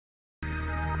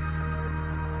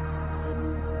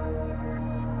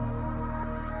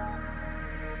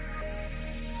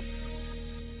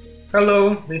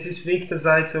Hello, this is Victor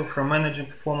Zaitsev from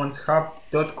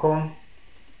EnergyPerformanceHub.com.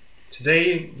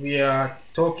 Today we are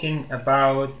talking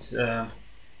about the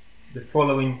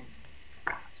following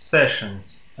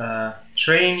sessions.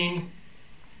 Training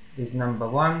is number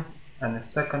one, and the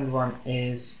second one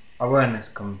is awareness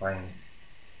campaign.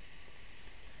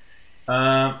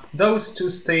 Those two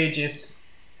stages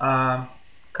are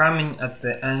coming at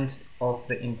the end of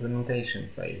the implementation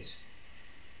phase.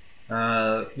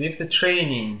 With the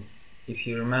training, if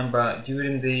you remember,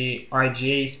 during the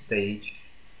IGA stage,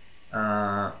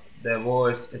 there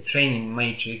was a training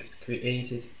matrix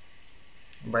created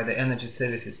by the energy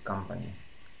services company.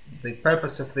 The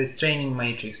purpose of this training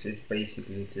matrix is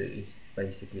basically to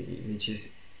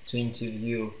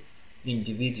interview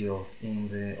individuals in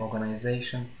the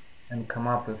organization and come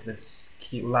up with the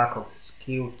lack of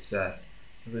skill set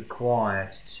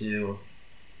required to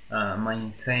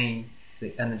maintain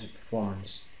the energy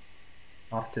performance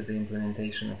after the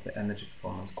implementation of the energy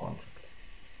performance contract.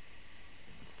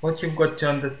 What you've got to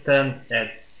understand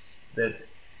is that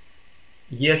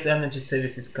yes, energy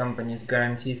services companies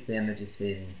guarantees the energy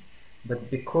saving,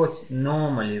 but because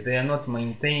normally they are not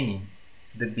maintaining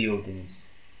the buildings,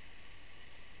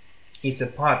 it's a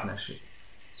partnership.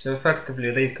 So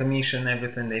effectively they commission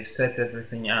everything, they've set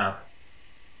everything up.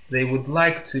 They would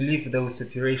like to leave those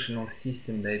operational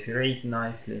systems, they operate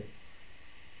nicely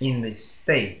in this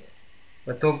state.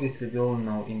 But obviously we all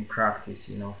know in practice,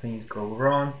 things go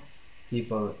wrong,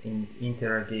 people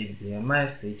interrogate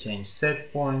BMS, they change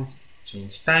set points,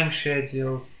 change time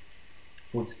schedules,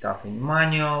 put stuff in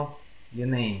manual, you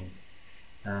name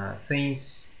it.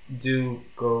 Things do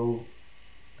go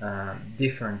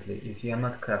differently if you are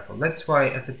not careful. That's why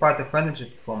as a part of energy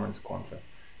performance contract,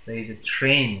 there is a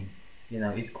training,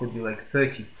 it could be like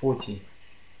 30-40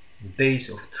 days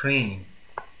of training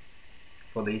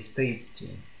for the estates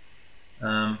team.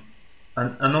 And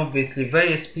obviously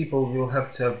various people will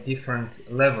have to have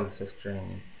different levels of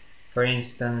training. For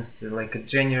instance, like a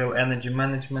general energy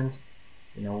management,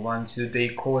 1-2 day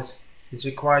course is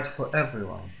required for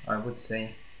everyone, I would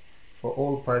say, for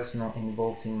all personnel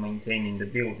involved in maintaining the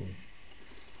buildings.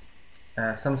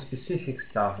 Some specific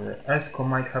stuff, ESCO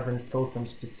might have installed some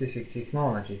specific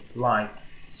technology like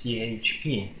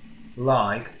CHP,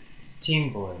 like steam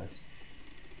boilers.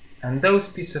 And those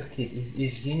piece of kit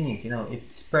is unique,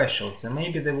 it's special, so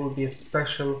maybe there will be a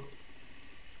special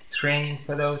training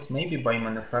for those, maybe by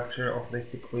manufacturer of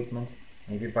this equipment,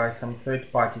 maybe by some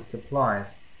third-party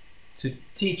suppliers, to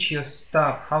teach your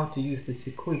staff how to use this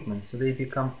equipment so they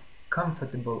become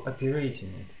comfortable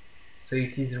operating it, so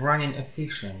it is running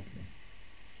efficiently.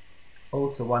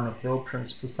 Also, one of the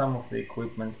options for some of the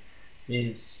equipment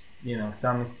is,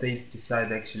 some estates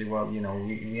decide actually, well, we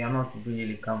are not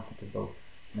really comfortable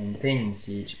maintaining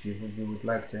CHP, we would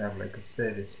like to have like a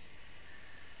service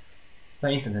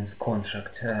maintenance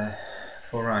contract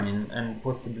for running, and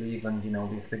possibly even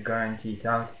with the guaranteed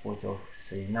output of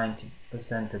say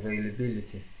 90%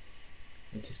 availability,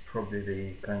 which is probably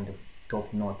the kind of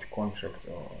top-notch contract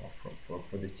for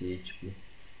the CHP.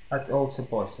 That's also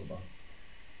possible.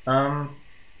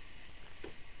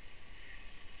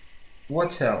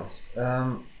 What else?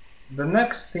 The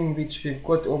next thing which we've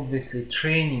got, obviously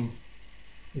training.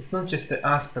 It's not just the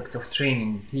aspect of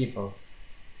training people,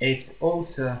 it's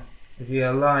also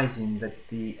realizing that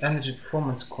the energy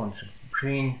performance contracts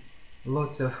bring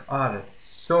lots of other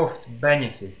soft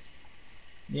benefits.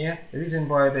 The reason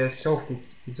why they're soft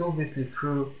is obviously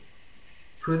through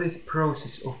this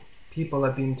process of people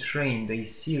are being trained, they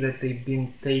see that they've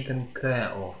been taken care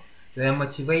of, their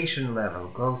motivation level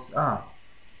goes up.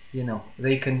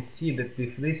 They can see that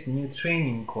with this new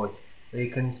training course, they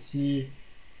can see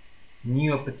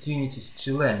new opportunities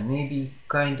to learn, maybe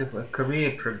kind of a career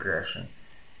progression.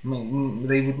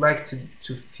 They would like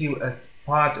to feel as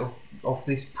part of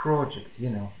this project,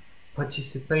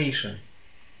 participation,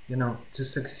 to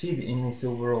succeed in this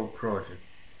overall project.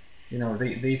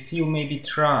 They feel maybe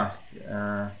trust,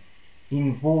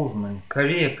 involvement,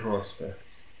 career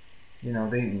prospects. The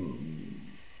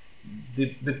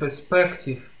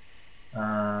perspective,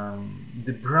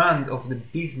 the brand of the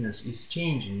business is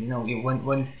changing.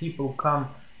 When people come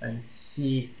and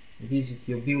visit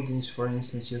your buildings, for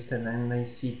instance, and they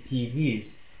see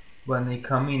PVs, when they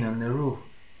come in on the roof,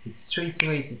 it straight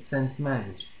away it sends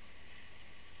message.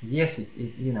 Yes,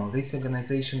 this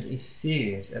organization is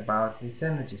serious about this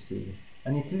energy saving,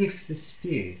 and it lifts the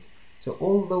spirits. So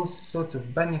all those sorts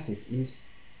of benefits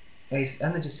as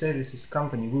energy services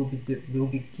company will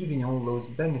be giving all those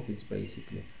benefits,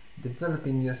 basically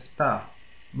developing your staff,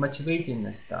 motivating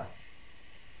the staff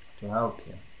to help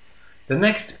you. The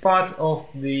next part of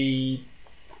the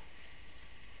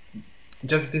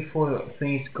just before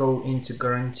things go into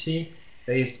guarantee,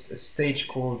 there is a stage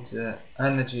called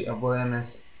energy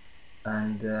awareness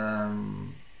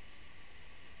and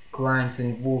clients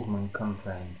involvement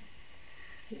campaign.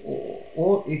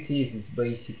 All it is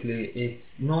basically,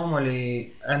 it's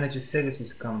normally energy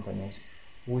services companies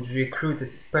would recruit a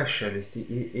specialist.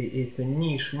 It's a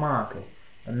niche market,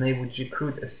 and they would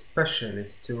recruit a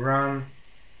specialist to run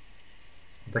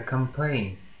the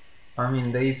campaign. I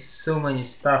mean, there is so many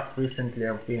stuff. Recently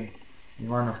I've been in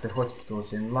one of the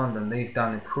hospitals in London. They've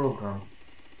done a program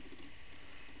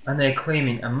and they're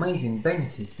claiming amazing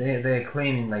benefits. They're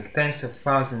claiming like tens of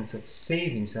thousands of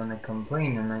savings on a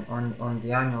campaign on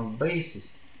the annual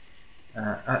basis.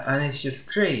 And it's just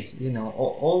great, you know.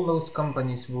 All those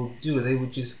companies will do, they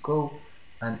would just go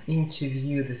and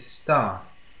interview the staff,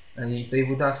 and they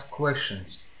would ask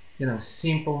questions, you know,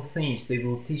 simple things. They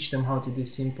will teach them how to do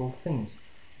simple things,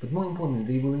 but more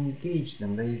importantly, they will engage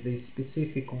them. There's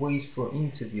specific ways for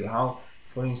interview. How,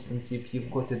 for instance, if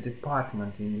you've got a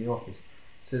department in the office,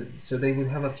 so they will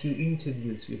have a few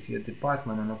interviews with your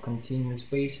department on a continuous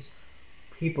basis.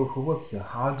 People who work here,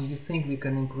 how do you think we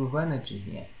can improve energy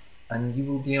here? And you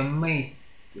will be amazed,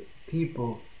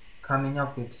 people coming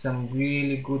up with some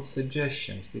really good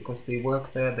suggestions, because they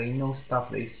work there, they know stuff,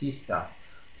 they see stuff.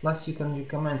 Plus you can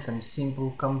recommend some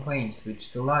simple campaigns: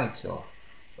 switch the lights off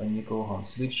when you go home,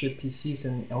 switch your PCs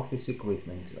and office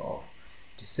equipment off,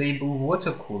 disable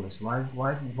water coolers. Why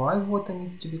water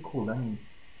needs to be cooled? I mean,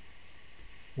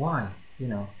 why? You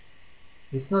know,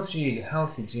 it's not really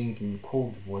healthy drinking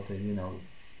cold water, you know.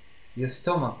 Your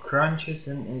stomach crunches,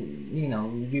 and you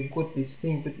know, you've got this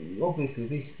thing, but obviously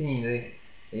this thing,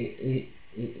 it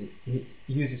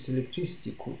uses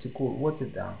electricity to cool water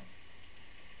down.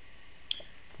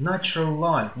 Natural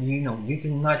light, you know,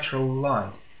 using natural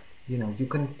light, you know, you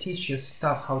can teach your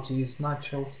staff how to use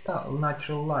natural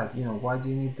light. You know, why do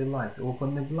you need the light?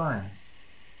 Open the blinds.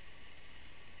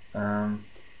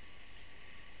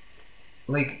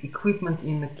 Like equipment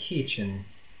in the kitchen,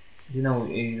 you know,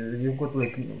 you've got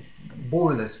like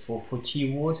boilers for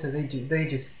tea water. They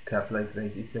just kept like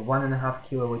that. It's a 1.5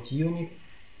 kilowatt unit,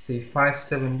 say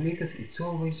 5-7 liters. It's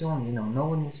always on. You know, no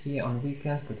one is here on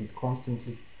weekends, but it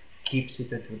constantly keeps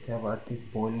it at whatever, at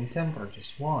least boiling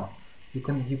temperatures. Why? You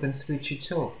can switch it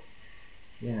off.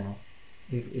 You know,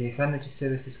 if energy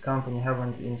services company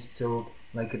haven't installed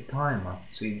like a timer,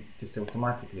 so it just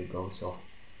automatically goes off,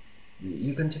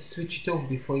 you can just switch it off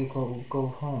before you go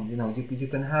home. You know, you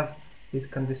can have this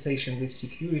conversation with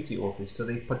security office, so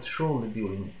they patrol the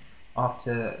building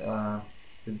after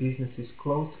the business is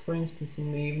closed, for instance,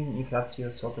 in the evening. If that's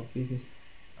your sort of business,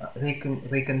 they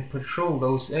can patrol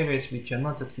those areas which are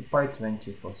not occupied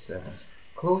 24/7.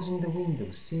 Closing the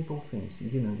windows, simple things.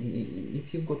 You know,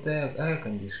 if you've got air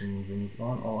conditioning unit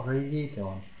on or radiator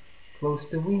on, close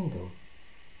the window.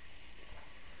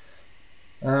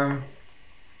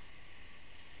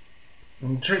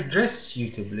 And dress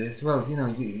suitably as well. You know,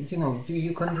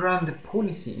 you can run the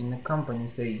policy in the company,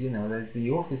 say, you know, that the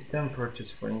office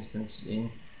temperatures, for instance, in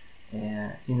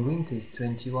winter is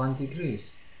 21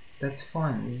 degrees. That's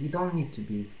fine. You don't need to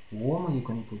be warmer. You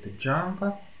can put a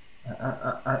jumper,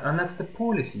 and that's the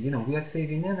policy. You know, we are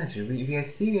saving energy. We are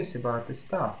serious about the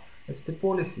stuff. That's the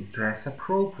policy. Dress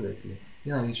appropriately.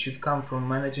 You know, it should come from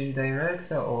managing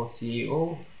director or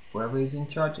CEO, whoever is in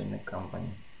charge in the company.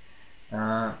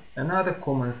 Another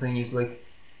common thing is like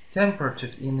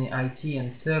temperatures in the IT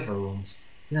and server rooms.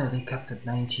 You know, they kept at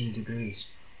 19 degrees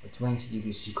or 20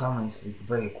 degrees. You come and it's like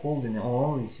very cold, and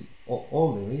all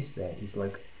there is there is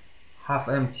like half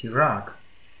empty rack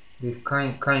with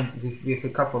with a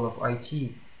couple of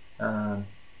IT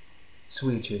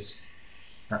switches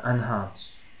and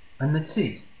hubs, and that's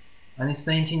it. And it's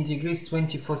 19 degrees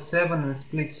 24/7, and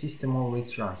split system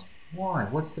always runs. Why?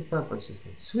 What's the purpose of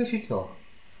it? Switch it off.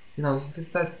 You know, if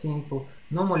it's that simple.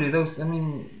 Normally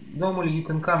normally you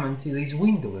can come and see there's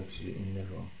window actually in the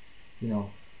room. You know,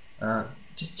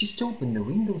 just open the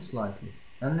window slightly,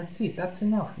 and that's it. That's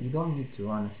enough. You don't need to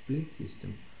run a split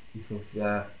system. If you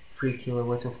have 3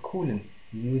 kilowatts of cooling,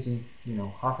 you're using, you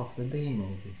know, half of the day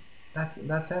maybe.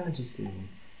 That's energy savings,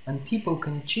 and people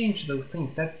can change those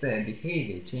things. That's their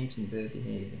behavior, changing their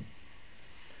behavior.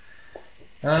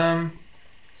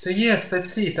 So yes,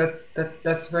 that's it.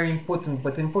 That's very important.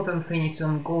 But important thing, it's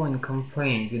ongoing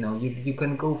campaign. You know, you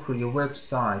can go through your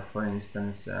website, for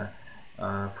instance,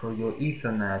 for your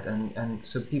Ethernet, and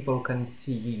so people can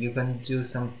see. You can do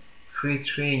some free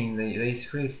training. There is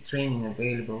free training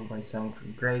available by some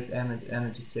great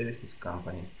energy services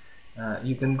companies.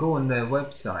 You can go on their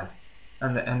website,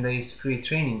 and there is free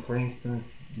training. For instance,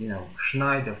 you know,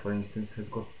 Schneider, for instance, has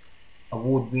got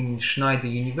award-winning Schneider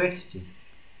University.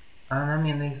 And I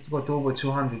mean, it's got over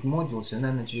 200 modules in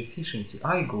energy efficiency.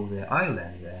 I go there, I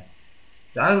learn there.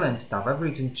 I learn stuff. I've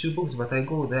written 2 books, but I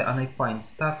go there and I find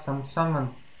stuff.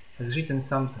 Someone has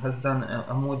done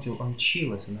a module on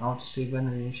chillers and how to save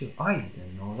energy in chillers. I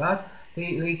didn't know that.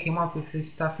 They came up with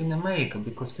this stuff in America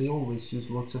because they always use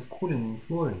lots of cooling in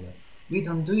Florida. We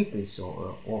don't do it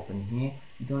so often here.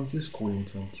 We don't use cooling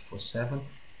 24/7,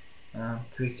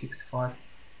 365.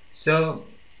 So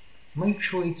make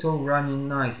sure it's all running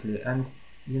nicely, and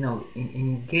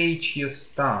engage your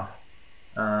staff,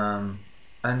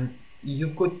 and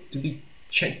you've got to be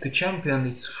to champion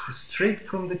this straight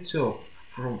from the top,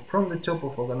 from the top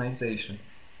of organization,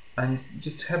 and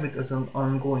just have it as an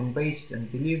ongoing basis.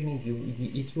 And believe me,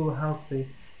 it will help the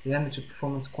energy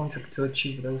performance contract to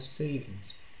achieve those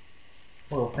savings.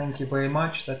 Well, thank you very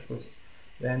much. That was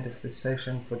the end of the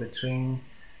session for the training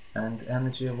and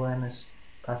energy awareness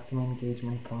customer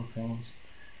engagement campaigns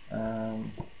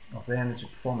of the energy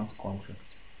performance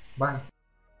contracts. Bye.